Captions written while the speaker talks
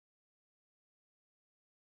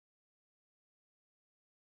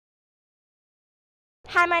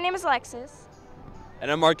Hi, my name is Alexis.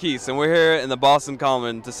 And I'm Marquise, and we're here in the Boston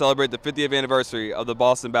Common to celebrate the 50th anniversary of the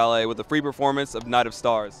Boston Ballet with a free performance of Night of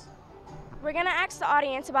Stars. We're going to ask the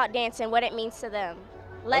audience about dance and what it means to them.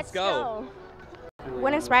 Let's go.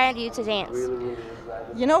 What inspired you to dance?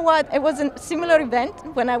 You know what? It was a similar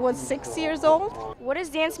event when I was 6 years old. What does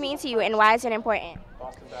dance mean to you and why is it important?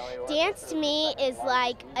 Dance to me is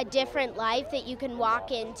like a different life that you can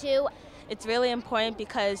walk into. It's really important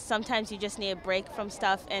because sometimes you just need a break from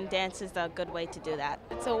stuff, and dance is a good way to do that.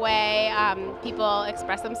 It's a way people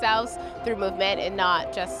express themselves through movement and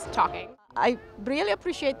not just talking. I really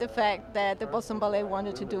appreciate the fact that the Boston Ballet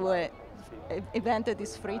wanted to do an event that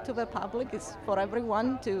is free to the public. It's for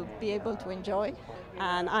everyone to be able to enjoy.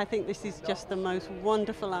 And I think this is just the most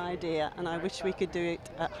wonderful idea, and I wish we could do it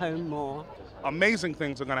at home more. Amazing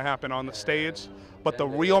things are going to happen on the stage, but the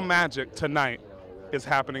real magic tonight is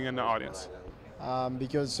happening in the audience.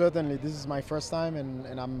 Because certainly this is my first time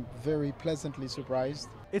and I'm very pleasantly surprised.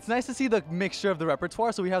 It's nice to see the mixture of the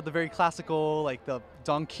repertoire. So we have the very classical, like the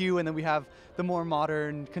Don Q, and then we have the more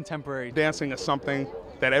modern, contemporary. Dancing is something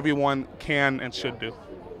that everyone can and should do.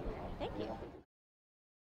 Thank you.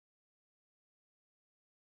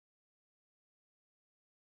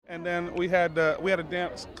 And then we had a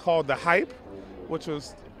dance called the hype, which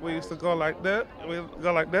was we used to go like that. We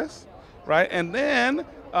go like this, right? And then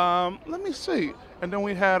let me see. And then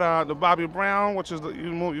we had the Bobby Brown, which is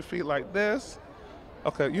you move your feet like this.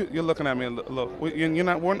 Okay, you're looking at me. Look,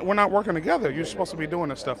 we're not working together. You're supposed to be doing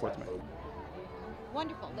this stuff with me.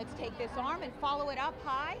 Wonderful. Let's take this arm and follow it up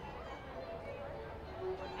high.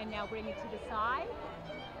 And now bring it to the side.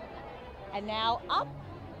 And now up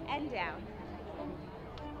and down.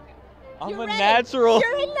 I'm You're a ready. natural.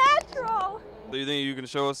 You're a natural. Do you think you can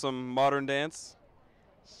show us some modern dance?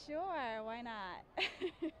 Sure, why not?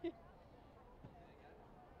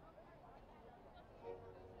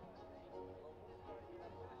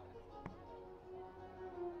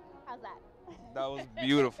 How's that? That was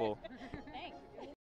beautiful.